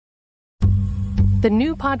The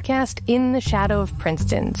new podcast, In the Shadow of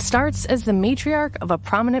Princeton, starts as the matriarch of a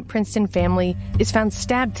prominent Princeton family is found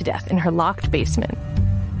stabbed to death in her locked basement.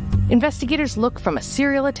 Investigators look from a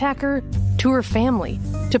serial attacker to her family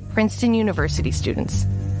to Princeton University students.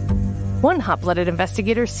 One hot-blooded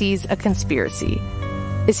investigator sees a conspiracy.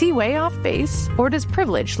 Is he way off base, or does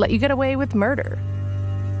privilege let you get away with murder?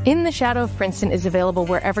 In the Shadow of Princeton is available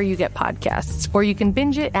wherever you get podcasts, or you can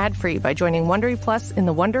binge it ad-free by joining Wondery Plus in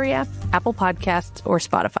the Wondery app, Apple Podcasts, or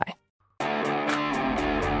Spotify.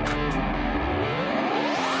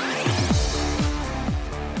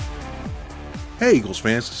 Hey, Eagles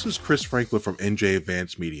fans, this is Chris Franklin from NJ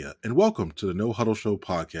Advanced Media, and welcome to the No-Huddle Show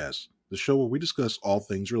podcast, the show where we discuss all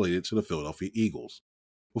things related to the Philadelphia Eagles.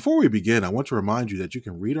 Before we begin, I want to remind you that you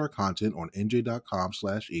can read our content on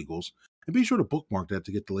NJ.com/Eagles, and be sure to bookmark that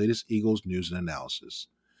to get the latest Eagles news and analysis.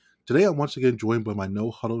 Today, I'm once again joined by my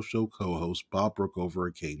No-Huddle Show co-hosts, Bob Brookover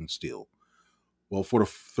and Cayden Steele. Well, for the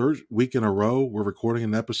third week in a row, we're recording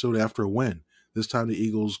an episode after a win. This time, the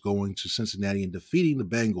Eagles going to Cincinnati and defeating the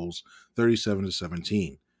Bengals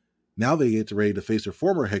 37-17. Now they get ready to face their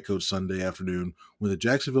former head coach Sunday afternoon when the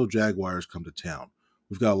Jacksonville Jaguars come to town.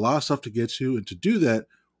 We've got a lot of stuff to get to, and to do that,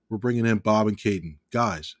 we're bringing in Bob and Cayden.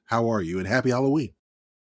 Guys, how are you? And happy Halloween.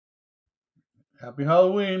 Happy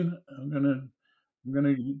Halloween! I'm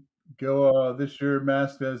gonna go this year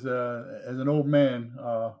masked as an old man,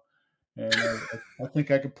 and I think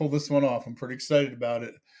I can pull this one off. I'm pretty excited about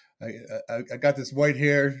it. I got this white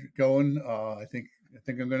hair going. I think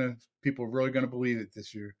people are really gonna believe it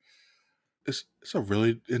this year. It's a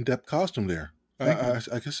really in-depth costume there. I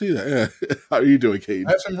can see that. Yeah. How are you doing, Cayden?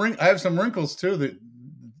 I have some wrinkles too that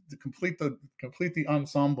complete the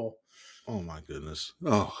ensemble. Oh my goodness!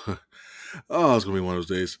 Oh, it's gonna be one of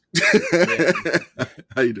those days.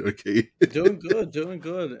 How you doing, Kate? Doing good.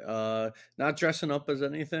 Not dressing up as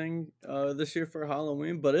anything this year for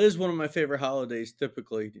Halloween, but it is one of my favorite holidays.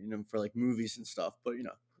 Typically, for like movies and stuff. But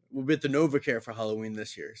we'll be at the NovaCare for Halloween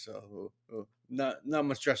this year, so not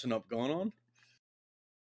much dressing up going on.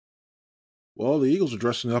 Well, the Eagles are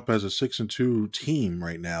dressing up as a 6-2 team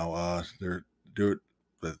right now.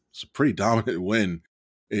 It's a pretty dominant win.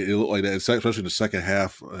 It looked like that, especially in the second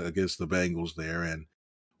half against the Bengals there. And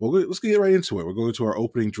let's get right into it. We're going to our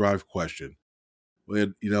opening drive question.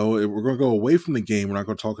 We're going to go away from the game. We're not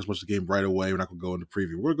going to talk as much of the game right away. We're not going to go into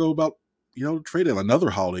preview. We're going to go about, trade deadline,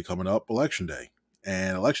 another holiday coming up, Election Day.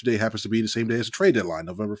 And Election Day happens to be the same day as the trade deadline,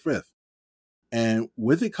 November 5th. And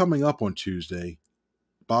with it coming up on Tuesday,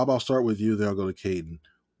 Bob, I'll start with you, then I'll go to Cayden.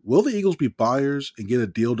 Will the Eagles be buyers and get a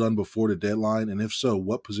deal done before the deadline? And if so,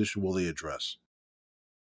 what position will they address?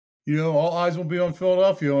 All eyes will be on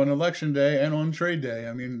Philadelphia on Election Day and on trade day.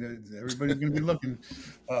 I mean, everybody's going to be looking.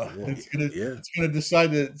 It's going to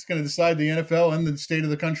decide the NFL and the state of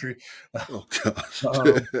the country. Oh gosh.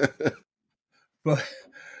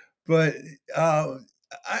 But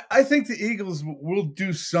I think the Eagles will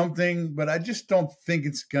do something, but I just don't think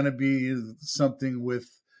it's going to be something with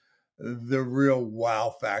the real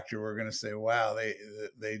wow factor. We're going to say, wow,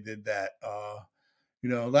 they did that.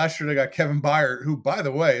 Last year they got Kevin Byard, who, by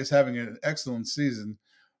the way, is having an excellent season.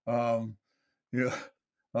 Right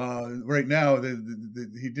now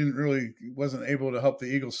he wasn't able to help the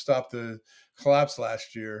Eagles stop the collapse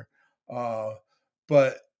last year.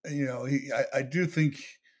 But I do think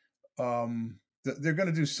they're going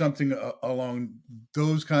to do something along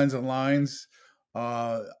those kinds of lines.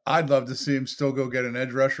 I'd love to see him still go get an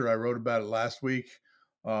edge rusher. I wrote about it last week.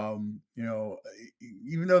 Even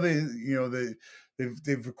though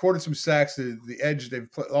they've recorded some sacks, the edge they've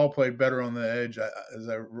all played better on the edge. As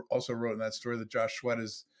I also wrote in that story, that Josh Sweat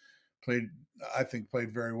has played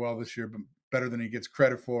very well this year, but better than he gets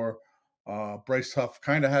credit for. Bryce Huff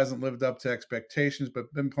kind of hasn't lived up to expectations,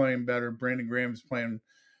 but been playing better. Brandon Graham's playing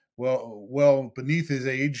well beneath his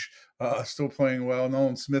age, still playing well.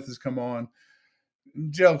 Nolan Smith has come on.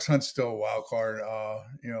 Jalen Hunt's still a wild card.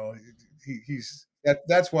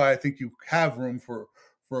 That's why I think you have room for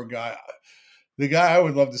a guy. The guy I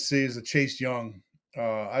would love to see is a Chase Young.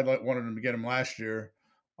 I wanted him to get him last year.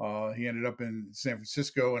 He ended up in San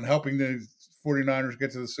Francisco and helping the 49ers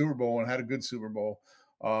get to the Super Bowl and had a good Super Bowl.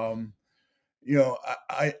 But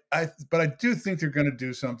I do think they're going to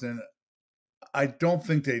do something. I don't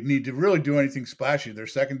think they need to really do anything splashy. Their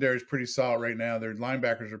secondary is pretty solid right now. Their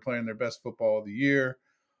linebackers are playing their best football of the year.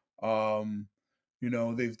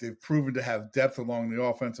 They've proven to have depth along the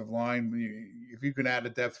offensive line. If you can add a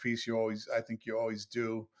depth piece, I think you always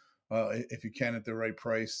do, if you can at the right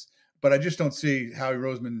price. But I just don't see Howie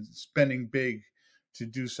Roseman spending big to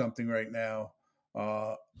do something right now.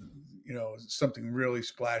 Something really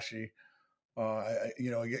splashy.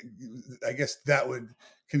 I guess that would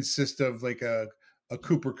consist of like a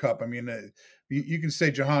Cooper Cup. I mean, you can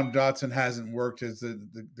say Jahan Dotson hasn't worked as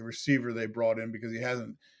the receiver they brought in because he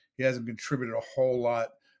hasn't contributed a whole lot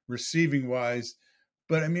receiving wise.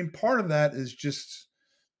 But I mean, part of that is just,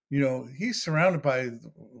 he's surrounded by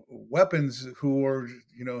weapons who are,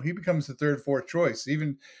 he becomes the third, fourth choice.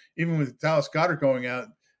 Even with Dallas Goedert going out,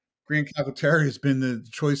 Grant Calcaterra has been the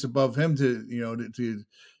choice above him to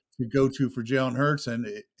go to for Jalen Hurts,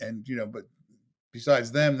 but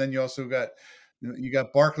besides them, then you also got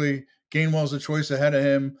Barkley. Gainwell's a choice ahead of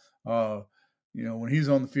him. When he's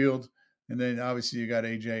on the field, and then obviously you got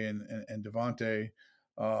AJ and Devontae.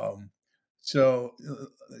 So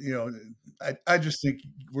I just think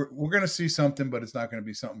we're going to see something, but it's not going to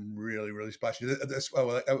be something really, really splashy.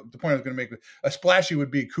 The point I was going to make, a splashy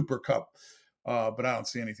would be Cooper Cup, but I don't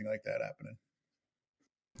see anything like that happening.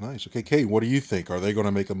 Nice. Okay, Kate, what do you think? Are they going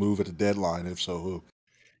to make a move at the deadline? If so, who?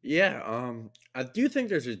 Yeah, I do think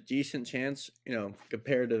there's a decent chance,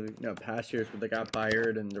 compared to past years where they got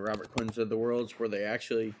fired and the Robert Quinns of the worlds, where they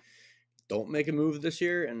actually don't make a move this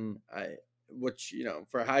year. And which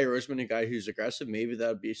for a Howie Roseman, a guy who's aggressive, maybe that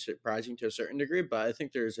would be surprising to a certain degree. But I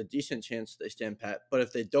think there's a decent chance they stand pat. But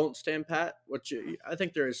if they don't stand pat, which I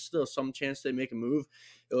think there is still some chance they make a move,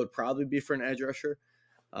 it would probably be for an edge rusher.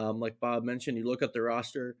 Like Bob mentioned, you look at the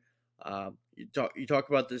roster. You talk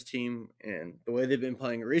about this team and the way they've been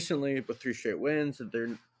playing recently with 3 straight wins, that they're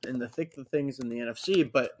in the thick of things in the NFC.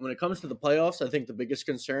 But when it comes to the playoffs, I think the biggest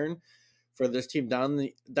concern for this team down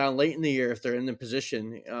late in the year, if they're in the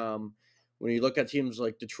position, when you look at teams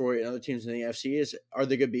like Detroit and other teams in the NFC, is are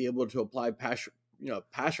they going to be able to apply pass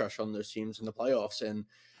rush on those teams in the playoffs? And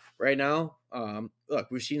right now, look,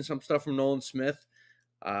 we've seen some stuff from Nolan Smith.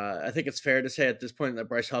 I think it's fair to say at this point that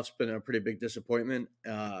Bryce Huff's been a pretty big disappointment.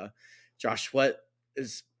 Josh Sweat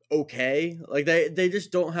is okay. Like they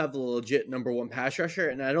just don't have the legit number one pass rusher,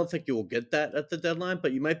 and I don't think you will get that at the deadline,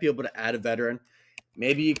 but you might be able to add a veteran.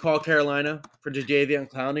 Maybe you call Carolina for Jadeveon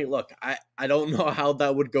Clowney. Look, I don't know how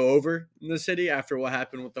that would go over in the city after what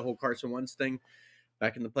happened with the whole Carson Wentz thing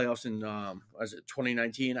back in the playoffs in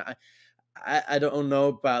 2019. I don't know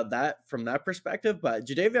about that from that perspective, but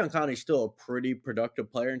Jadeveon Clowney is still a pretty productive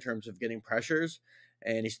player in terms of getting pressures,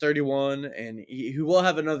 and he's 31, and he will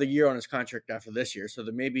have another year on his contract after this year, so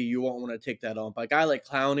that maybe you won't want to take that on. But a guy like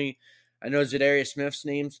Clowney, I know Zadarius Smith's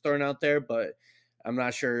name's thrown out there, but I'm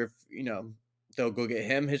not sure if, they'll go get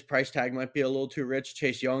him. His price tag might be a little too rich.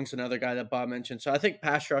 Chase Young's another guy that Bob mentioned. So I think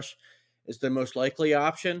pass rush is the most likely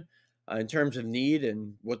option. In terms of need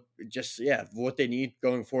and what they need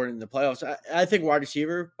going forward in the playoffs. I think wide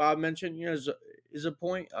receiver, Bob mentioned, is a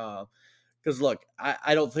point. Because look,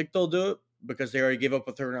 I don't think they'll do it because they already gave up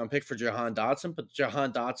a 3rd-round pick for Jahan Dotson. But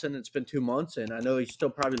Jahan Dotson, it's been 2 months, and I know he's still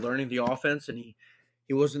probably learning the offense, and he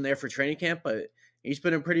wasn't there for training camp, but he's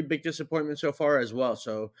been a pretty big disappointment so far as well.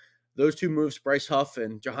 So those 2 moves, Bryce Huff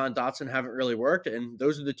and Jahan Dotson, haven't really worked, and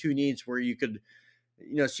those are the 2 needs where you could,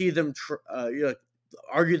 see them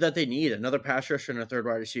argue that they need another pass rusher and a 3rd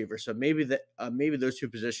wide receiver. So maybe those 2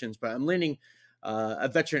 positions, but I'm leaning a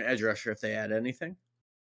veteran edge rusher if they add anything.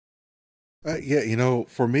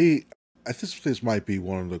 For me, I think this might be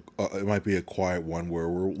one of the. It might be a quiet one where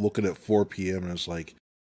we're looking at 4 p.m. and it's like,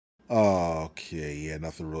 oh, okay, yeah,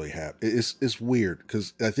 nothing really happened. It's weird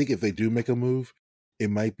because I think if they do make a move, it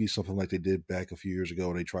might be something like they did back a few years ago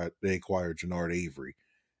when they acquired Jannard Avery,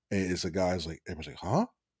 and it's a guy's like everyone's like, huh?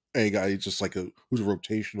 A guy just like who's a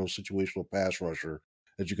rotational situational pass rusher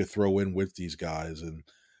that you could throw in with these guys. And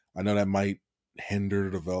I know that might hinder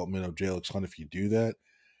the development of Jalen Hunt if you do that.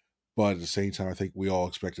 But at the same time, I think we all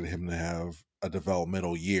expected him to have a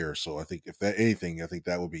developmental year. So I think if that anything, I think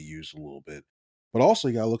that would be used a little bit. But also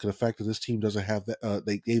you got to look at the fact that this team doesn't have that.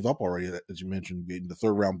 They gave up already, as you mentioned, getting the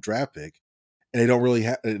 3rd-round draft pick. And they don't really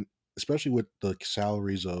have, especially with the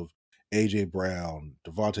salaries of A.J. Brown,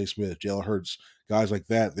 Devontae Smith, Jalen Hurts, guys like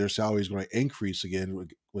that, their salary is going to increase again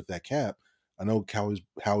with that cap. I know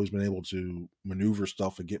Howie's been able to maneuver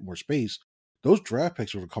stuff and get more space. Those draft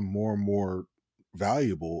picks will become more and more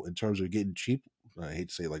valuable in terms of getting cheap, I hate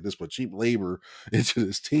to say it like this, but cheap labor into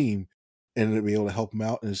this team and to be able to help them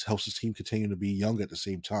out, and it helps this team continue to be young at the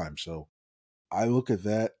same time. So I look at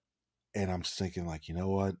that and I'm thinking like, you know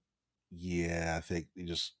what? Yeah, I think you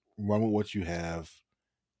just run with what you have.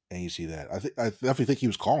 And you see that. I definitely think he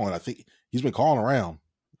was calling. I think he's been calling around.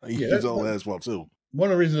 He's all that as well too. One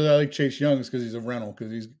of the reasons I like Chase Young is because he's a rental,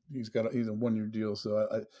 because he's a 1-year deal.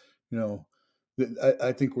 So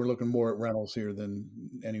I think we're looking more at rentals here than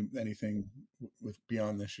anything with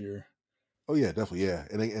beyond this year. Oh yeah, definitely, yeah.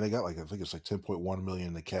 And they got I think it's like $10.1 million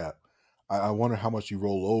in the cap. I wonder how much you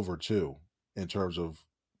roll over too. in terms of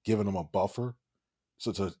giving them a buffer,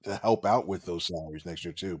 so to help out with those salaries next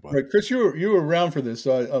year too. But Right, Chris, you were around for this,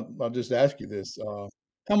 so I'll just ask you this: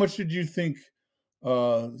 how much did you think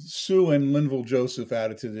Sue and Linville Joseph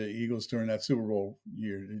added to the Eagles during that Super Bowl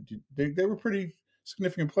year? They were pretty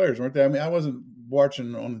significant players, weren't they? I mean, I wasn't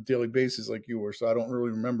watching on a daily basis like you were, so I don't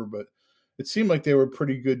really remember, but it seemed like they were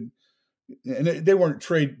pretty good. And they weren't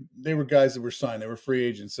trade; they were guys that were signed. They were free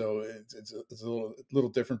agents, so it's a little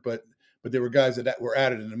different. But they were guys that were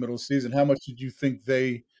added in the middle of the season. How much did you think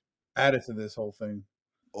they added to this whole thing?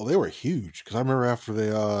 well, they were huge because I remember after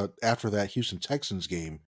that Houston Texans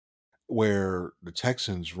game where the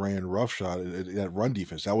Texans ran roughshod at that run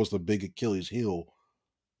defense. That was the big Achilles heel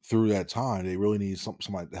through that time. They really needed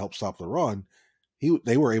somebody to help stop the run.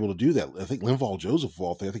 They were able to do that. I think Linval Joseph,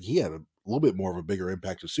 I think he had a little bit more of a bigger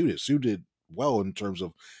impact than Sue did. Sue did well in terms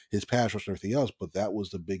of his pass rush and everything else, but that was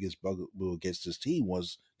the biggest bugaboo against this team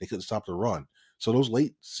was they couldn't stop the run. So those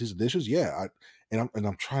late season additions, yeah.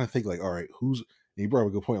 I'm trying to think like, all right, who's and you brought up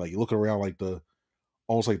a good point. Like you're looking around like the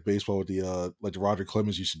almost like baseball with the like the Roger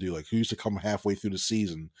Clemens used to do, like who used to come halfway through the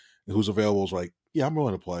season and who's available is like, yeah, I'm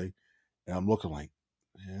willing to play. And I'm looking like,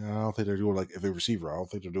 yeah, I don't think they're doing like if a receiver. I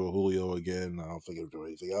don't think they're doing Julio again. I don't think they're doing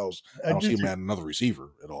anything else. I I don't do see him think adding another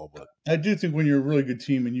receiver at all. But I do think when you're a really good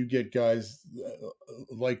team and you get guys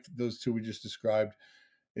like those two we just described,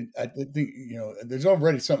 I think there's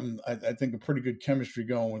already something. I think a pretty good chemistry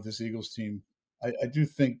going with this Eagles team. I do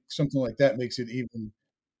think something like that makes it even.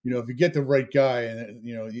 If you get the right guy and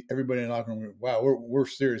everybody in the locker room, wow, we're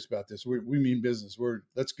serious about this. We mean business.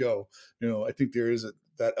 Let's go. I think there is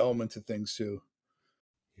that element to things too.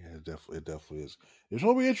 yeah, it definitely is. It's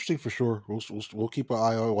gonna be interesting for sure. We'll keep an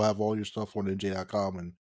eye on. We'll have all your stuff on NJ.com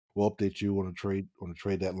and we'll update you on the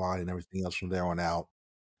trade deadline and everything else from there on out.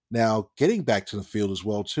 Now, getting back to the field as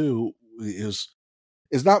well too is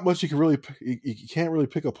not much you can really you can't really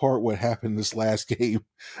pick apart what happened this last game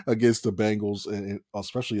against the Bengals and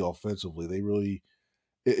especially offensively. They really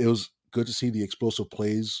it was good to see the explosive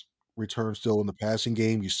plays return still in the passing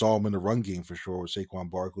game. You saw them in the run game for sure with Saquon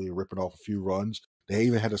Barkley ripping off a few runs. They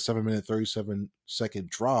even had a 7-minute, 37-second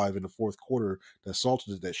drive in the fourth quarter that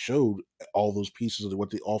salted that showed all those pieces of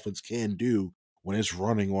what the offense can do when it's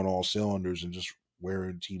running on all cylinders and just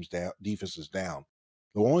wearing teams down, defenses down.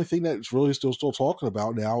 The only thing that's really still talking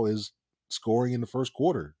about now is scoring in the first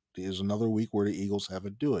quarter. There's another week where the Eagles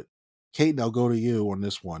haven't do it. Cayden, I'll go to you on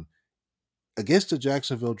this one against the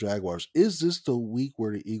Jacksonville Jaguars. Is this the week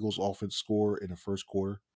where the Eagles offense score in the first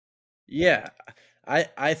quarter? Yeah,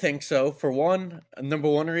 I think so. For one, number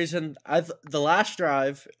one reason, the last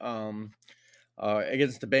drive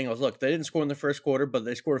against the Bengals. Look, they didn't score in the first quarter, but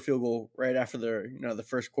they scored a field goal right after the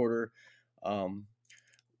first quarter um,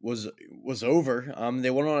 was over.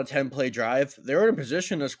 They went on a 10-play drive. They were in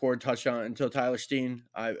position to score a touchdown until Tyler Steen,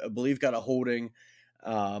 I believe, got a holding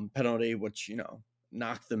penalty, which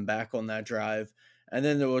knocked them back on that drive. And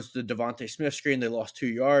then there was the Devontae Smith screen. They lost 2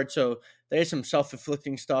 yards. So they had some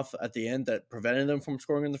self-inflicting stuff at the end that prevented them from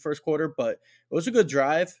scoring in the first quarter. But it was a good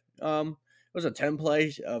drive. It was a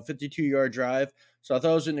 10-play, 52-yard drive. So I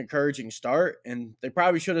thought it was an encouraging start. And they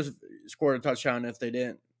probably should have scored a touchdown if they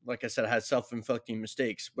didn't, like I said, had self-inflicting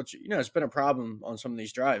mistakes, which, it's been a problem on some of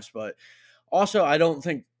these drives. But also, I don't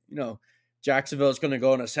think, Jacksonville is going to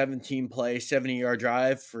go on a 17-play, 70-yard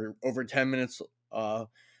drive for over 10 minutes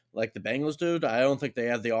like the Bengals do. I don't think they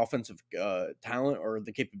have the offensive talent or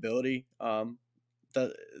the capability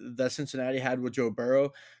that Cincinnati had with Joe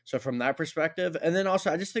Burrow. So from that perspective, and then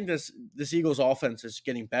also I just think this Eagles offense is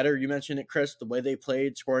getting better. You mentioned it, Chris, the way they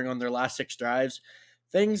played, scoring on their last 6 drives.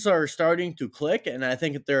 Things are starting to click, and I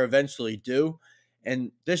think that they're eventually due.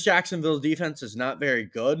 And this Jacksonville defense is not very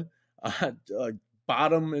good.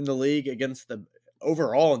 Bottom in the league against the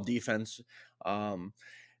overall in defense.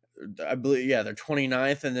 I believe, they're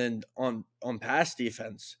 29th, and then on pass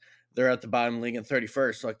defense, they're at the bottom league in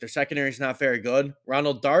 31st. So, like, their secondary is not very good.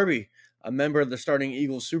 Ronald Darby, a member of the starting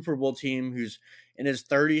Eagles Super Bowl team, who's in his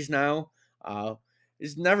 30s now,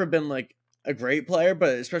 he's never been like a great player,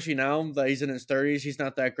 but especially now that he's in his 30s, he's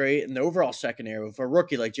not that great. And the overall secondary with a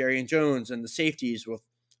rookie like Jerry Jones and the safeties with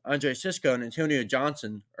Andre Sisco and Antonio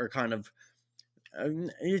Johnson are kind of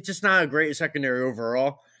it's just not a great secondary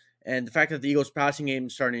overall. And the fact that the Eagles passing game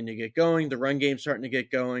is starting to get going, the run game starting to get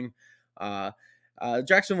going.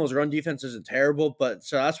 Jacksonville's run defense isn't terrible, but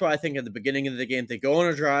so that's why I think at the beginning of the game, they go on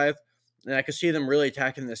a drive, and I could see them really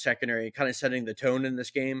attacking the secondary, kind of setting the tone in this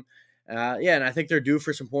game. And I think they're due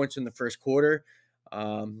for some points in the first quarter.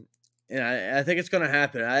 And I think it's going to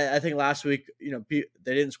happen. I think last week, they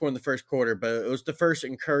didn't score in the first quarter, but it was the first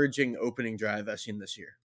encouraging opening drive I've seen this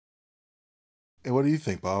year. And what do you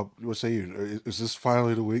think, Bob? What say you? Is this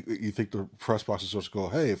finally the week that you think the press box is supposed to go,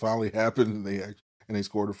 hey, it finally happened and they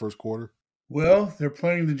scored the first quarter? Well, they're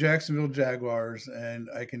playing the Jacksonville Jaguars, and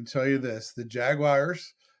I can tell you this: the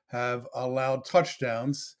Jaguars have allowed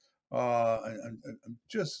touchdowns. I'm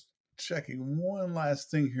just checking one last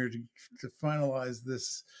thing here to finalize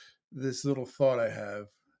this little thought I have.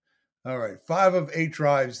 All right, 5 of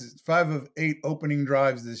 8 opening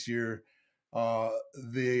drives this year.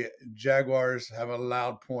 The Jaguars have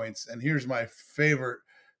allowed points, and here's my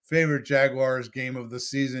favorite Jaguars game of the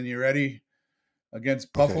season. You ready? Against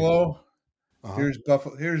Okay. Buffalo. Uh-huh.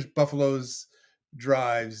 Here's Buffalo's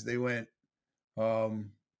drives. They went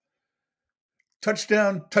um,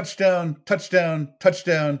 touchdown, touchdown, touchdown,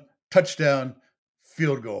 touchdown, touchdown,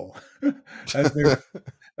 field goal. That's their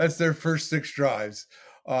that's their first 6 drives.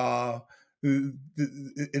 It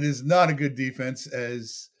is not a good defense,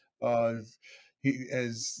 uh,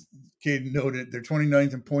 as Cayden noted. They're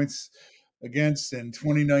 29th in points against and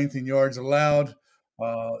 29th in yards allowed.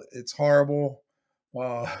 It's horrible.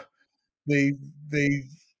 Uh, they they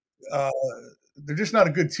uh, they're just not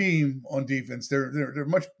a good team on defense. They're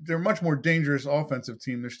much more dangerous offensive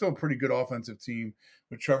team. They're still a pretty good offensive team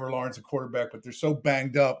with Trevor Lawrence a quarterback, but they're so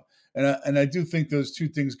banged up. And I do think those two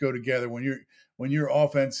things go together. When your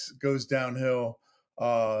offense goes downhill,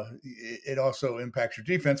 it also impacts your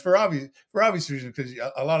defense for obvious reasons, because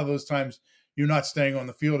a lot of those times you're not staying on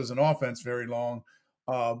the field as an offense very long.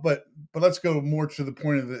 But let's go more to the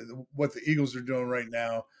point of what the Eagles are doing right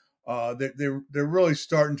now. They're really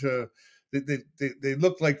starting to. They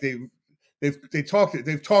look like they've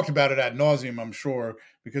talked about it ad nauseum, I'm sure,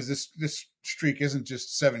 because this streak isn't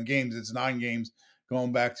just 7 games; it's 9 games,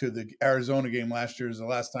 going back to the Arizona game last year is the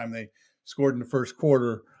last time they scored in the first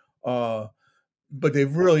quarter. But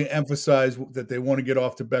they've really emphasized that they want to get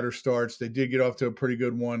off to better starts. They did get off to a pretty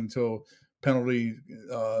good one until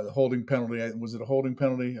holding penalty. Was it a holding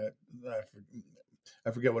penalty? I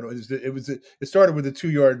forget what it was. It started with a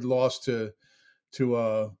 2-yard loss to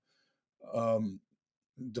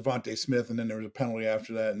Devontae Smith, and then there was a penalty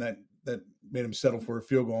after that, and that made him settle for a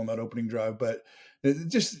field goal on that opening drive. But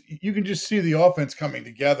you can just see the offense coming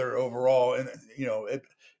together overall, and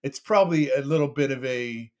it's probably a little bit of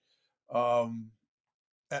a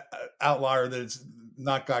outlier that it's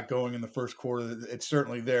not got going in the first quarter. It's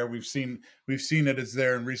certainly there. We've seen it. It's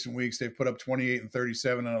there in recent weeks. They've put up 28 and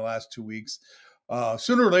 37 in the last 2 weeks.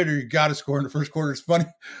 Sooner or later, you got to score in the first quarter. It's funny.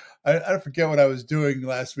 I forget what I was doing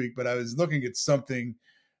last week, but I was looking at something,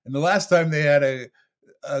 and the last time they had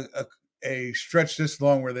a stretch this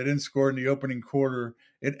long where they didn't score in the opening quarter,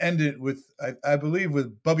 it ended with I believe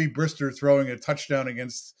with Bubby Brister throwing a touchdown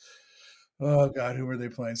against. Oh God, who were they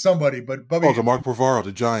playing? Somebody, but Bubby. Oh, to Mark Bavaro,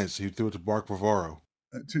 the Giants. He threw it to Mark Bavaro.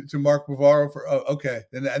 To Mark Bavaro for okay,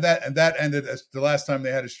 and that ended as the last time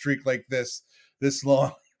they had a streak like this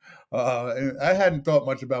long. And I hadn't thought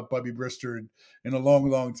much about Bubby Brister in a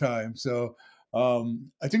long time. So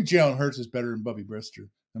I think Jalen Hurts is better than Bubby Brister,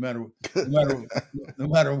 no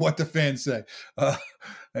matter what the fans say.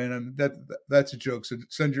 And that's a joke. So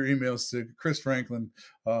send your emails to Chris Franklin.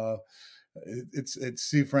 It's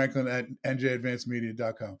C Franklin at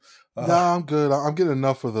NJ.com. Nah, I'm good. I'm getting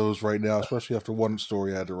enough of those right now, especially after one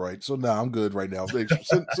story I had to write. So nah, I'm good right now. Send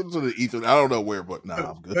to the ether. I don't know where, but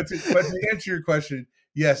nah, I'm good. But to answer your question,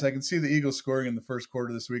 yes, I can see the Eagles scoring in the first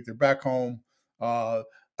quarter this week. They're back home.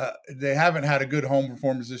 They haven't had a good home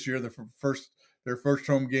performance this year. Their first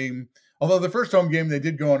home game, although the first home game they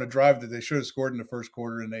did go on a drive that they should have scored in the first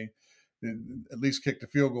quarter, and they at least kicked a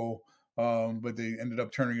field goal. But they ended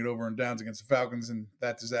up turning it over in downs against the Falcons, and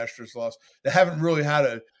that disastrous loss. They haven't really had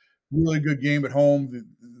a really good game at home.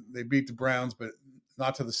 They beat the Browns, but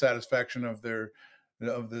not to the satisfaction of the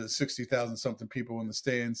 60,000 something people in the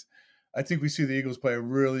stands. I think we see the Eagles play a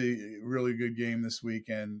really, really good game this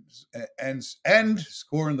weekend and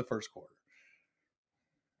score in the first quarter.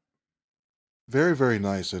 Very, very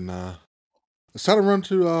nice. And it's time to run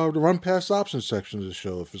to the run past options section of the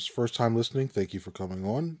show. If it's first time listening, thank you for coming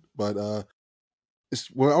on. But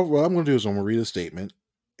what I'm going to do is I'm going to read a statement,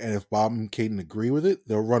 and if Bob and Cayden agree with it,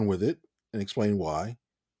 they'll run with it and explain why.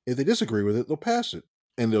 If they disagree with it, they'll pass it,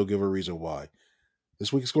 and they'll give a reason why.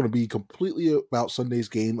 This week is going to be completely about Sunday's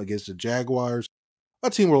game against the Jaguars, a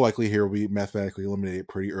team we're likely here will be mathematically eliminated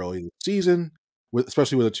pretty early in the season,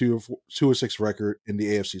 especially with a 2-6 record in the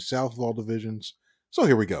AFC South of all divisions. So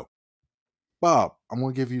here we go. Bob, I'm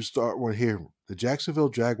going to give you start one here. The Jacksonville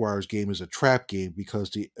Jaguars game is a trap game because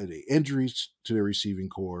the injuries to the receiving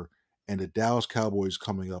core and the Dallas Cowboys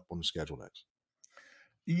coming up on the schedule next.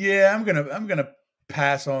 Yeah, I'm gonna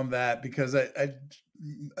pass on that because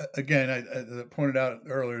again, I pointed out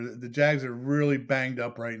earlier, the Jags are really banged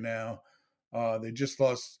up right now. They just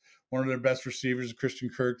lost one of their best receivers, Christian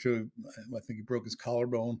Kirk, to I think he broke his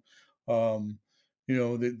collarbone.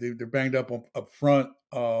 They're banged up front,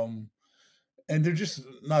 and they're just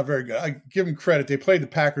not very good. I give them credit; they played the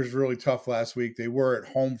Packers really tough last week. They were at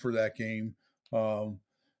home for that game, and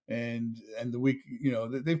the week,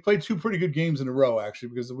 they've played two pretty good games in a row actually,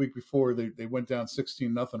 because the week before they went down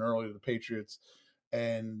 16-0 early to the Patriots,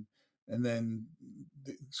 and then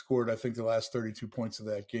they scored, I think, the last 32 points of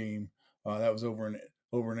that game. That was over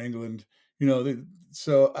in England.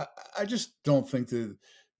 So I just don't think that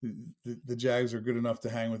the Jags are good enough to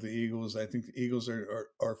hang with the Eagles. I think the Eagles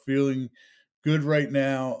are feeling good right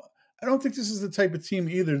now. I don't think this is the type of team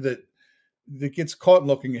either that gets caught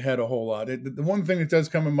looking ahead a whole lot. The one thing that does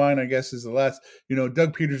come in mind, I guess, is the last.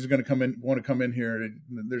 Doug Peters is going to want to come in here.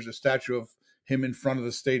 There's a statue of him in front of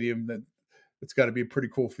the stadium. It's got to be a pretty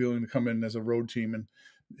cool feeling to come in as a road team and,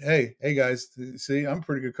 hey guys, see, I'm a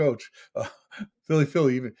pretty good coach.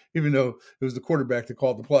 Philly, even though it was the quarterback that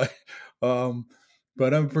called the play,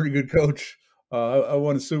 but I'm a pretty good coach. I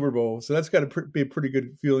won a Super Bowl, so that's got to be a pretty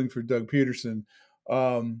good feeling for Doug Peterson.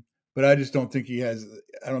 But I just don't think he has.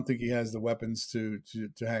 I don't think he has the weapons to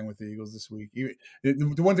hang with the Eagles this week.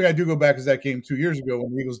 The one thing I do go back is that game 2 years ago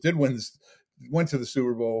when the Eagles did went to the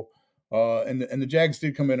Super Bowl. And the Jags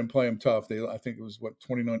did come in and play them tough. I think it was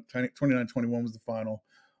 29-21 was the final.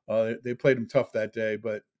 They played them tough that day,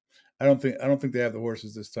 but I don't think they have the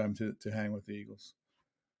horses this time to hang with the Eagles.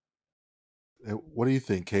 What do you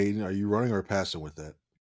think, Cayden? Are you running or passing with that?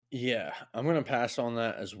 Yeah, I'm gonna pass on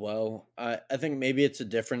that as well. I think maybe it's a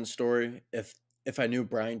different story if I knew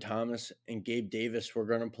Brian Thomas and Gabe Davis were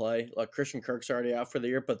gonna play. Like Christian Kirk's already out for the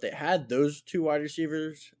year, but they had those two wide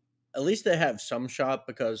receivers. At least they have some shot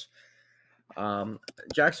because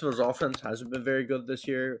Jacksonville's offense hasn't been very good this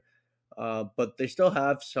year, but they still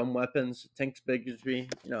have some weapons. Tank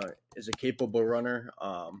Bigsby, is a capable runner.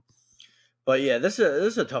 But yeah, this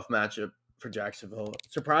is a tough matchup for Jacksonville.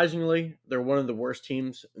 Surprisingly, they're one of the worst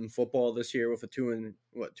teams in football this year with a 2-6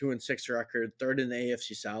 record, third in the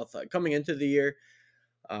AFC South. Coming into the year,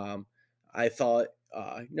 I thought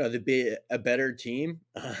they'd be a better team.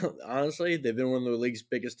 Honestly, they've been one of the league's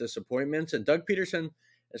biggest disappointments, and Doug Peterson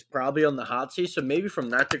is probably on the hot seat. So maybe from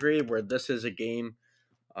that degree, where this is a game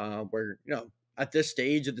where at this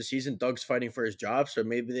stage of the season, Doug's fighting for his job, so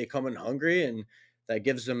maybe they come in hungry and that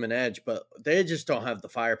gives them an edge. But they just don't have the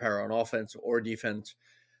firepower on offense or defense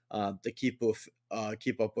to keep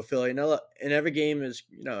up with Philly. Now, and every game is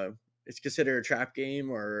it's considered a trap game,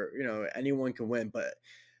 or anyone can win, but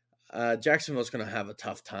Jacksonville's going to have a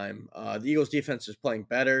tough time. The Eagles defense is playing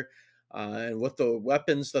better. And with the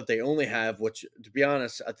weapons that they only have, which, to be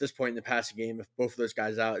honest, at this point in the passing game, if both of those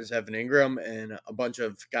guys out, is Evan Ingram and a bunch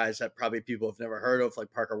of guys that probably people have never heard of,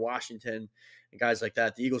 like Parker Washington and guys like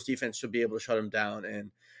that, the Eagles defense should be able to shut them down.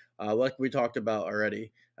 And like we talked about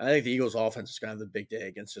already, I think the Eagles offense is going to have a big day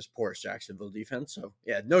against this porous Jacksonville defense. So,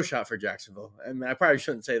 yeah, no shot for Jacksonville. I mean, I probably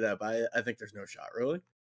shouldn't say that, but I think there's no shot, really.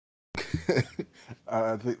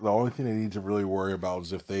 I think the only thing they need to really worry about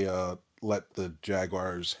is if they let the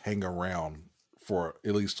Jaguars hang around for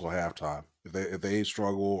at least till halftime. If they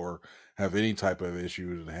struggle or have any type of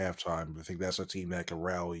issues at halftime, I think that's a team that can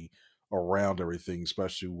rally around everything,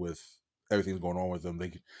 especially with everything going on with them.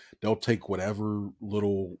 They'll take whatever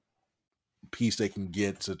little piece they can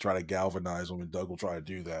get to try to galvanize them, and Doug will try to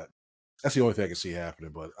do that. That's the only thing I can see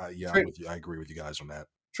happening. But I'm with you. I agree with you guys on that.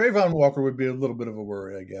 Trayvon Walker would be a little bit of a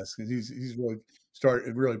worry, I guess, because he's really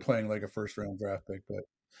playing like a first round draft pick. But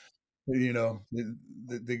it's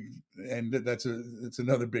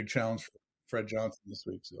another big challenge for Fred Johnson this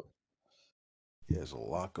week. So yeah, there's a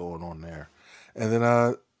lot going on there. And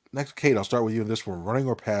then next, Kate, I'll start with you on this one: running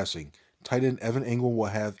or passing. Tight end Evan Ingram will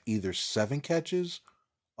have either 7 catches,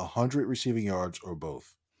 100 receiving yards, or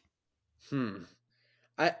both.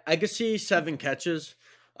 I could see 7 catches,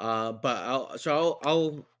 but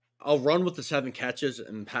I'll run with the 7 catches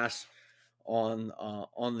and pass on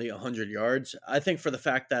the 100 yards. I think for the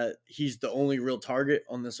fact that he's the only real target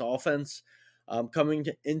on this offense coming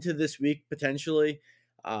into this week potentially.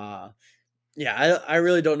 I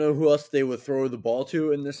really don't know who else they would throw the ball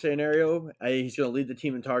to in this scenario. He's going to lead the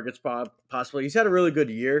team in targets possibly. He's had a really good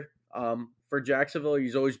year for Jacksonville.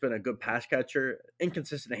 He's always been a good pass catcher,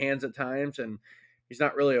 inconsistent hands at times, and he's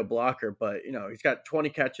not really a blocker, but he's got 20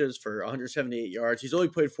 catches for 178 yards. He's only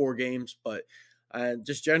played 4 games, but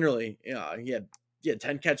just generally, he had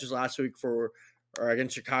 10 catches last week or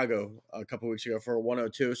against Chicago a couple weeks ago for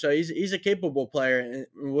 102. So he's a capable player, and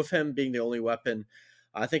with him being the only weapon,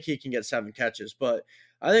 I think he can get 7 catches. But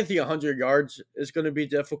I think the 100 yards is going to be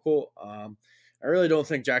difficult. I really don't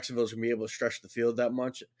think Jacksonville's going to be able to stretch the field that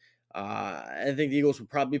much. I think the Eagles will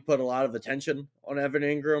probably put a lot of attention on Evan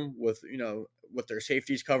Ingram with their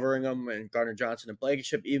safeties covering him and Gardner Johnson and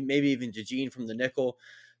Blankenship, maybe even DeJean from the nickel.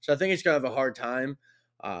 So I think he's going to have a hard time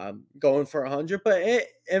going for 100. But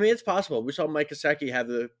it's possible. We saw Mike Gesicki have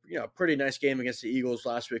a pretty nice game against the Eagles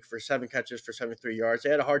last week for 7 catches for 73 yards. They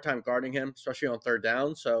had a hard time guarding him, especially on third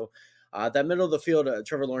down. So that middle of the field,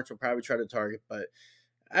 Trevor Lawrence will probably try to target, but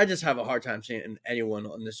I just have a hard time seeing anyone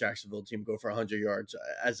on this Jacksonville team go for 100 yards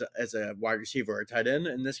as a wide receiver or a tight end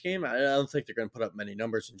in this game. I don't think they're going to put up many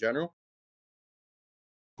numbers in general.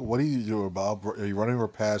 What are you doing, Bob? Are you running or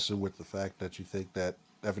passing with the fact that you think that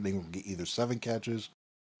Evan Ingram will get either 7 catches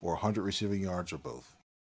or 100 receiving yards or both?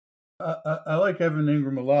 I like Evan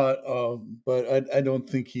Ingram a lot, but I don't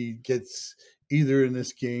think he gets either in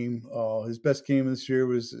this game. His best game this year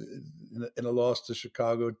was in a loss to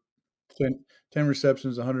Chicago. 10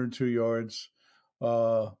 receptions, 102 yards.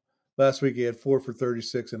 Last week he had 4 for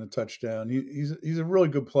 36 and a touchdown. He's a really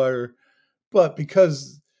good player, but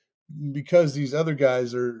because these other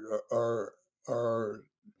guys are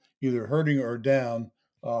either hurting or down,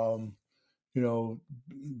 Bigsby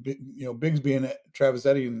and Travis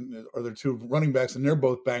Etienne are their 2 running backs, and they're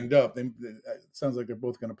both banged up. It sounds like they're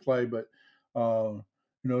both going to play, but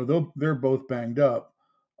they're both banged up.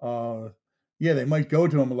 Yeah, they might go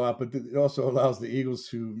to him a lot, but it also allows the Eagles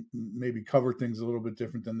to maybe cover things a little bit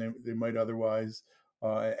different than they might otherwise,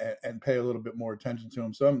 and pay a little bit more attention to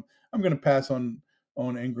him. So I'm going to pass on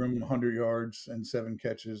Ingram 100 yards and 7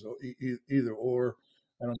 catches, either or.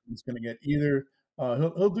 I don't think he's going to get either.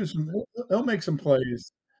 He'll make some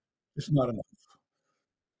plays, just not enough.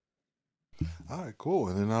 All right, cool.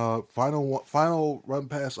 And then final run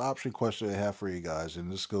pass option question I have for you guys,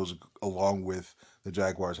 and this goes along with the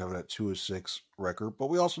Jaguars having that 2-6 record, but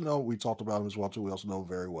we also know, we talked about him as well too. We also know him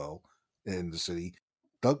very well in the city.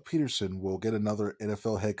 Doug Peterson will get another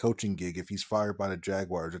NFL head coaching gig if he's fired by the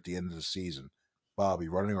Jaguars at the end of the season. Bobby,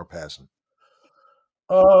 running or passing?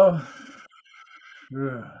 Yeah.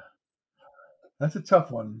 That's a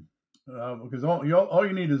tough one, because all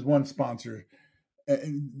you need is one sponsor.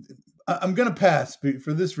 And I'm going to pass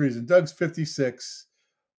for this reason. Doug's 56.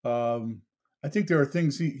 I think there are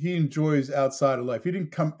things he enjoys outside of life. He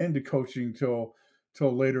didn't come into coaching till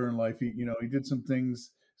later in life. He did some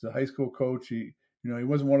things as a high school coach. He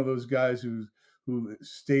wasn't one of those guys who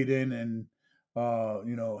stayed in and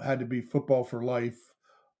had to be football for life.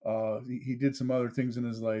 He did some other things in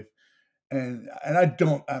his life. And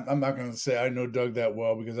I'm not going to say I know Doug that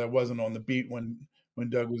well, because I wasn't on the beat when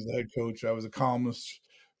Doug was the head coach. I was a columnist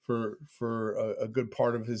for a good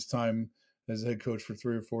part of his time as a head coach for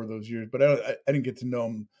 3 or 4 of those years. But I didn't get to know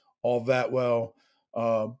him all that well.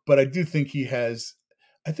 But I do think he has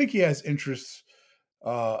interests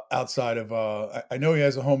outside of. I know he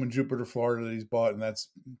has a home in Jupiter, Florida that he's bought, and that's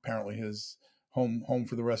apparently his home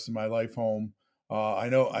for the rest of my life home. I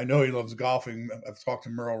know he loves golfing. I've talked to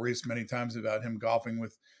Merrill Reese many times about him golfing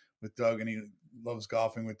with Doug, and he loves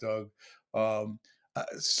golfing with Doug.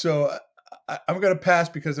 So I'm going to pass,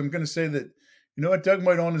 because I'm going to say that, Doug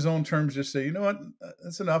might on his own terms just say,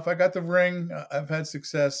 that's enough. I got the ring. I've had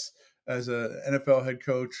success as a NFL head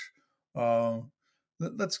coach.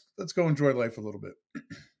 Let's go enjoy life a little bit.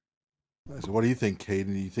 So what do you think,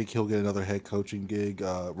 Cayden? Do you think he'll get another head coaching gig?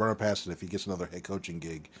 Run or pass it if he gets another head coaching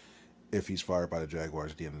gig if he's fired by the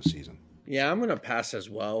Jaguars at the end of the season? Yeah, I'm going to pass as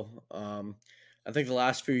well. I think the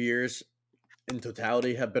last few years in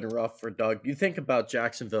totality have been rough for Doug. You think about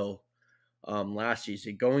Jacksonville last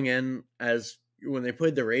season, going in as when they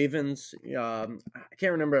played the Ravens. I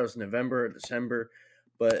can't remember if it was November or December,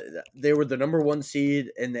 but they were the number 1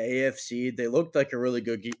 seed in the AFC. They looked like a really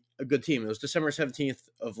good team. It was December 17th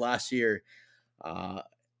of last year.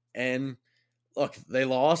 And look, they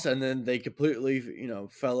lost, and then they completely,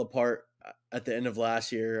 fell apart at the end of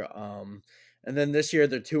last year. And then this year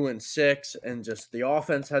they're 2-6, and just the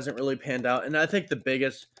offense hasn't really panned out. And I think the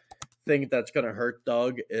biggest thing that's going to hurt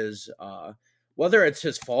Doug is whether it's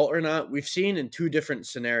his fault or not. We've seen in 2 different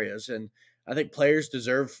scenarios, and I think players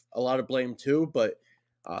deserve a lot of blame too. But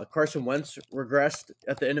Carson Wentz regressed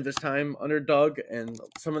at the end of his time under Doug, and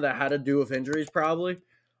some of that had to do with injuries probably.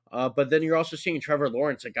 But then you're also seeing Trevor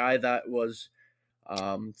Lawrence, a guy that was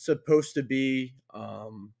supposed to be, a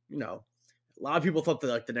lot of people thought that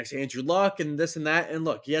like the next Andrew Luck and this and that. And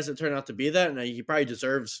look, he hasn't turned out to be that, and he probably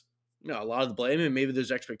deserves, a lot of the blame. And maybe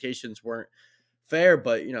those expectations weren't fair,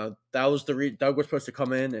 but that was Doug was supposed to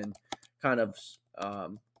come in and kind of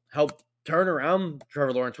help turn around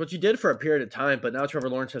Trevor Lawrence, which he did for a period of time, but now Trevor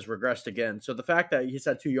Lawrence has regressed again. So the fact that he's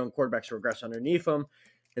had two young quarterbacks regress underneath him,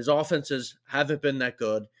 his offenses haven't been that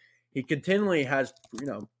good. He continually has,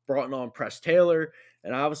 brought on Press Taylor,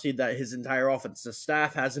 and obviously that his entire offensive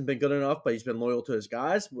staff hasn't been good enough, but he's been loyal to his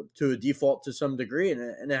guys to a default to some degree,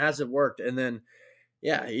 and it hasn't worked. And then,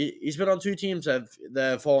 yeah, he's been on two teams that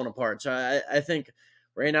have fallen apart. So I think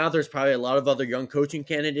right now there's probably a lot of other young coaching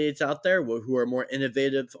candidates out there who are more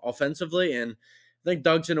innovative offensively, and I think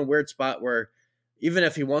Doug's in a weird spot where even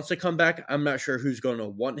if he wants to come back, I'm not sure who's going to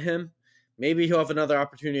want him. Maybe he'll have another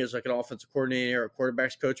opportunity as like an offensive coordinator or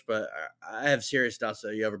quarterbacks coach, but I have serious doubts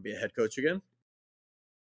that he'll ever be a head coach again.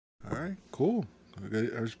 All right, cool. I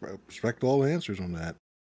respect all the answers on that.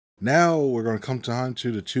 Now we're going to come time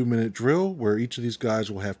to the 2-minute drill, where each of these guys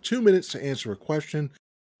will have 2 minutes to answer a question.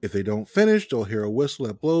 If they don't finish, they'll hear a whistle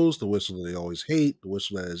that blows, the whistle that they always hate, the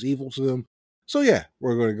whistle that is evil to them. So yeah,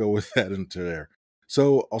 we're going to go with that into there.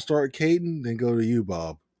 So I'll start with Cayden, then go to you,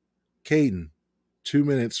 Bob. Cayden, 2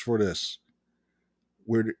 minutes for this.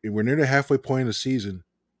 We're near the halfway point of the season.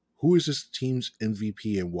 Who is this team's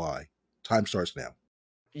MVP and why? Time starts now.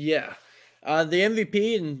 Yeah. The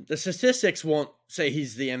MVP, and the statistics won't say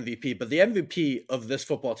he's the MVP, but the MVP of this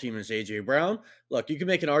football team is A.J. Brown. Look, you can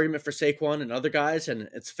make an argument for Saquon and other guys, and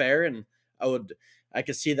it's fair, and I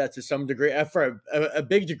could see that to some degree, for a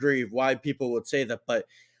big degree of why people would say that. But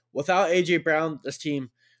without A.J. Brown, this team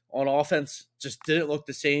on offense just didn't look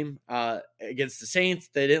the same against the Saints.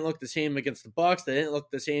 They didn't look the same against the Bucs. They didn't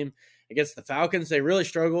look the same against the Falcons. They really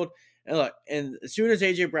struggled. And look, and as soon as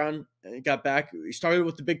A.J. Brown got back, he started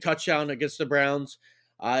with the big touchdown against the Browns.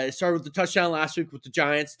 It started with the touchdown last week with the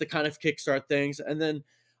Giants to kind of kickstart things. And then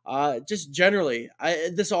just generally,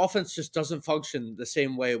 this offense just doesn't function the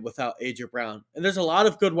same way without A.J. Brown. And there's a lot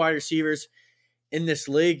of good wide receivers in this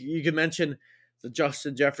league. You can mention the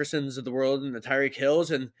Justin Jeffersons of the world and the Tyreek Hills,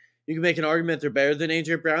 and you can make an argument they're better than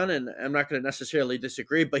A.J. Brown, and I'm not going to necessarily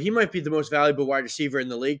disagree, but he might be the most valuable wide receiver in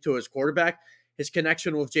the league to his quarterback. His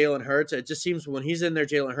connection with Jalen Hurts, it just seems when he's in there,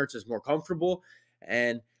 Jalen Hurts is more comfortable.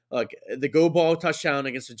 And look, the go ball touchdown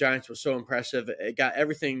against the Giants was so impressive. It got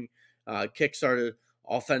everything kick-started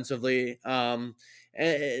offensively. And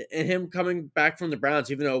him coming back from the Browns,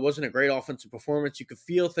 even though it wasn't a great offensive performance, you could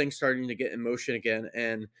feel things starting to get in motion again.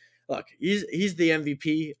 And look, he's the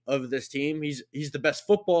MVP of this team. He's the best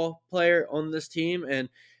football player on this team, and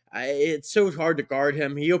it's so hard to guard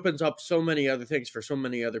him. He opens up so many other things for so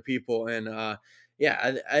many other people, and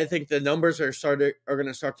I think the numbers are going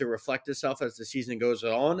to start to reflect itself as the season goes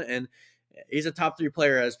on. And he's a top 3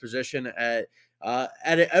 player at his position at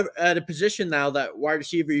a position now that wide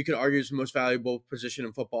receiver you could argue is the most valuable position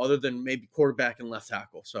in football, other than maybe quarterback and left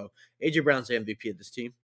tackle. So A.J. Brown's the MVP of this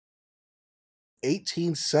team.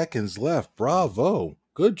 18 seconds left. Bravo.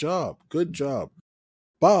 Good job.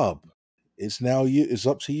 Bob, it's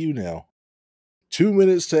up to you now. 2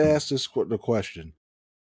 minutes to ask the question.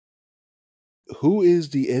 Who is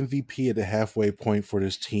the MVP at the halfway point for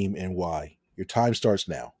this team and why? Your time starts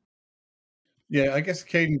now. Yeah, I guess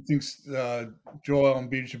Cayden thinks Joel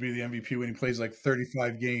Embiid should be the MVP when he plays like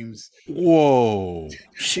 35 games. Whoa.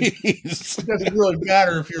 Jeez. It doesn't really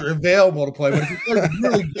matter if you're available to play, but if you're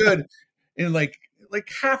really good in like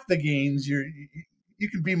half the games, you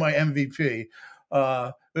can be my MVP.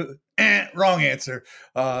 Wrong answer.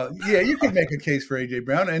 Yeah, you can make a case for A.J.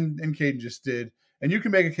 Brown, and Cayden just did. And you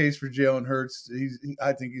can make a case for Jalen Hurts.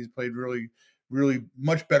 I think he's played really, really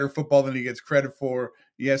much better football than he gets credit for.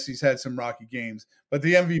 Yes, he's had some rocky games, but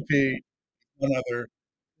the MVP, another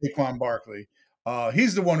Saquon Barkley.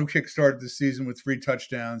 He's the one who kickstarted the season with 3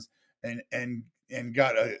 touchdowns and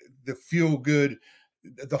got the feel good,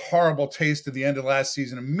 the horrible taste of the end of last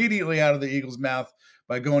season immediately out of the Eagles' mouth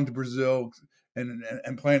by going to Brazil and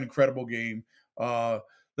playing an incredible game.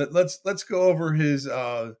 Let's go over his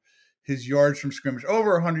yards from scrimmage.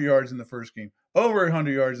 Over 100 yards in the first game. Over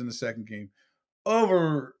 100 yards in the second game.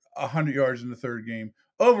 Over 100 yards in the third game.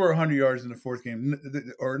 Over 100 yards in the fourth game.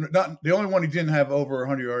 Or not. The only one he didn't have over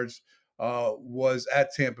 100 yards was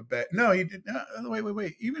at Tampa Bay. No, he did not.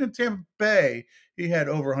 Wait. Even in Tampa Bay, he had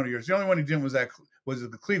over 100 yards. The only one he didn't was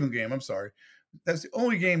the Cleveland game. I'm sorry. That's the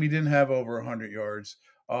only game he didn't have over 100 yards.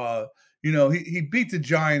 He beat the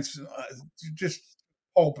Giants, just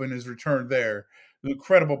hoping his return there. An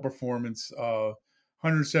incredible performance,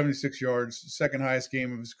 176 yards, second highest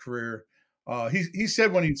game of his career. He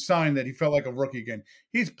said when he signed that he felt like a rookie again.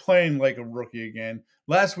 He's playing like a rookie again.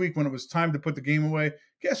 Last week when it was time to put the game away,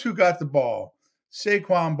 guess who got the ball?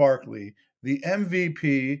 Saquon Barkley, the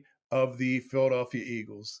MVP of the Philadelphia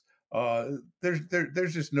Eagles.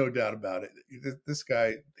 There's just no doubt about it. This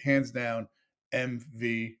guy, hands down,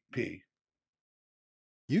 MVP.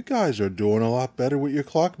 You guys are doing a lot better with your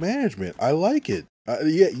clock management. I like it.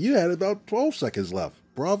 Yeah, you had about 12 seconds left.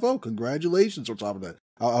 Bravo. Congratulations on top of that.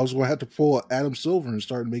 I was going to have to pull Adam Silver and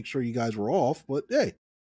start and make sure you guys were off, but hey,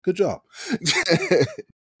 good job.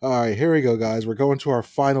 All right, here we go, guys. We're going to our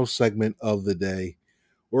final segment of the day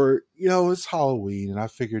where, it's Halloween, and I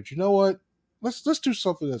figured, you know what? Let's do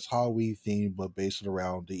something that's Halloween themed, but based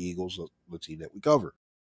around the Eagles, the team that we cover.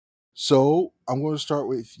 So I'm going to start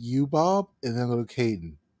with you, Bob, and then go to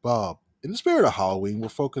Cayden. Bob, in the spirit of Halloween, we're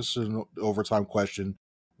focusing on the overtime question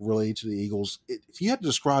related to the Eagles. If you had to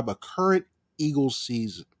describe a current Eagles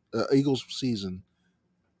season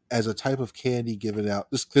as a type of candy given out,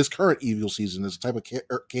 this current Eagles season as a type of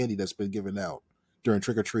candy that's been given out during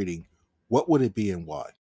trick or treating, what would it be and why?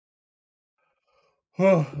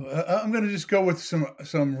 Oh, I'm going to just go with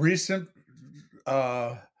some recent,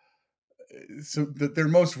 their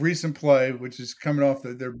most recent play, which is coming off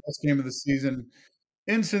their best game of the season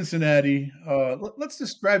in Cincinnati. Let's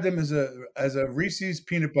describe them as a Reese's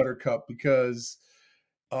peanut butter cup, because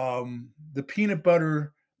the peanut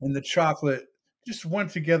butter and the chocolate just went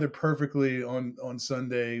together perfectly on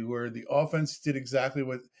Sunday, where the offense did exactly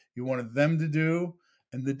what you wanted them to do,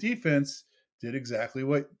 and the defense did exactly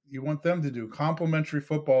what you want them to do. Complementary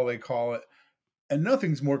football, they call it, and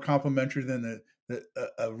nothing's more complimentary than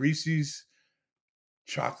a Reese's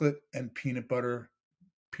chocolate and peanut butter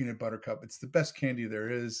cup. It's the best candy there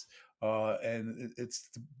is, and it's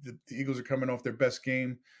the Eagles are coming off their best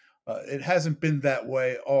game. It hasn't been that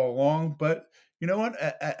way all along, but you know what?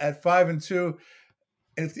 At 5-2,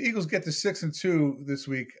 and if the Eagles get to 6-2 this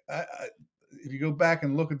week, if you go back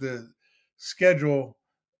and look at the schedule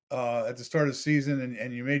at the start of the season,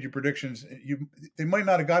 and you made your predictions, they might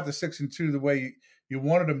not have got to 6-2 the way you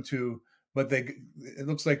wanted them to, but it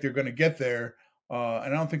looks like they're going to get there. And I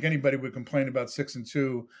don't think anybody would complain about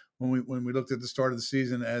 6-2 when we looked at the start of the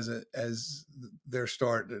season as their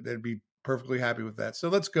start. They'd be perfectly happy with that. So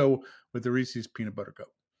let's go with the Reese's peanut butter cup.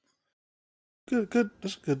 Good.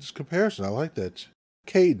 That's a good comparison. I like that.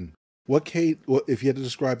 Cayden, what if you had to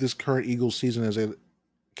describe this current Eagles season as a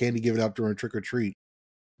candy given out during trick or treat,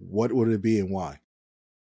 what would it be and why?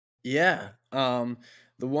 Yeah.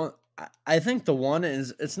 I think the one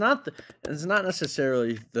is it's not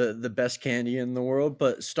necessarily the best candy in the world,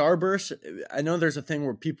 but Starburst. I know there's a thing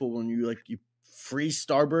where people, when you freeze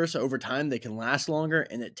Starburst over time, they can last longer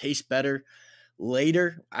and it tastes better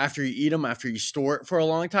later after you eat them, after you store it for a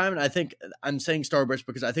long time. And I think I'm saying Starburst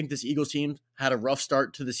because I think this Eagles team had a rough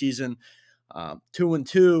start to the season,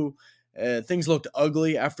 2-2. Things looked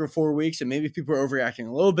ugly after 4 weeks, and maybe people are overreacting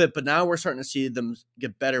a little bit, but now we're starting to see them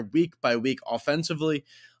get better week by week offensively.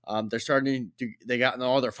 They gotten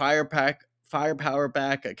all their firepower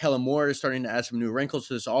back. Kellen Moore is starting to add some new wrinkles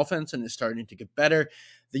to this offense, and is starting to get better.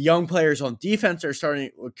 The young players on defense are starting,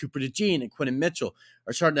 with Cooper DeJean and Quentin Mitchell,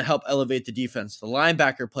 are starting to help elevate the defense. The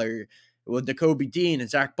linebacker player with Nakobe Dean and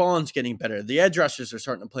Zach Bond's getting better. The edge rushers are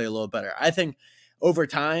starting to play a little better. I think over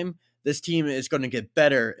time, this team is going to get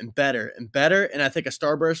better and better and better. And I think a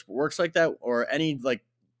Starburst works like that, or any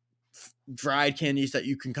dried candies that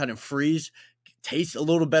you can kind of freeze taste a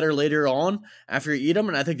little better later on after you eat them.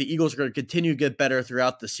 And I think the Eagles are going to continue to get better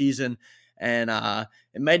throughout the season. And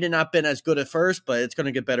it might have not been as good at first, but it's going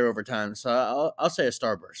to get better over time. So I'll say a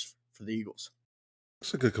Starburst for the Eagles.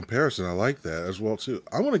 That's a good comparison. I like that as well too.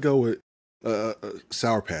 I want to go with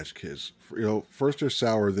Sour Patch Kids. First they're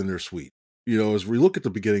sour, then they're sweet. As we look at the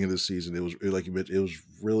beginning of the season, it was, like you mentioned, it was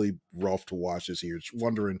really rough to watch this year. Just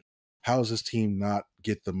wondering, how does this team not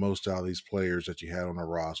get the most out of these players that you had on the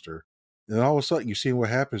roster? And then all of a sudden, you're seeing what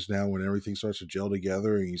happens now when everything starts to gel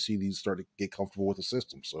together, and you see these start to get comfortable with the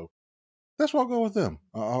system. So that's why I'll go with them.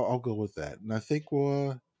 I'll go with that. And I think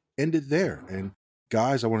we'll end it there. And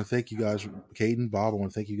guys, I want to thank you guys, Cayden, Bob. I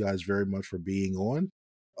want to thank you guys very much for being on.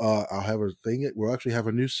 I'll have a thing. We'll actually have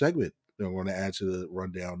a new segment that I'm going to add to the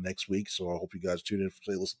rundown next week. So I hope you guys tune in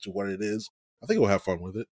to listen to what it is. I think we'll have fun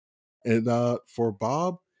with it. And for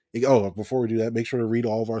Bob, before we do that, make sure to read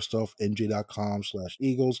all of our stuff,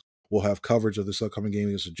 NJ.com/Eagles. We'll have coverage of this upcoming game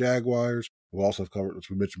against the Jaguars. We'll also have coverage, as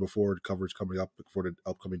we mentioned before, coverage coming up for the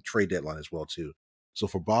upcoming trade deadline as well, too. So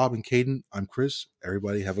for Bob and Cayden, I'm Chris.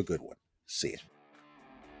 Everybody have a good one. See ya.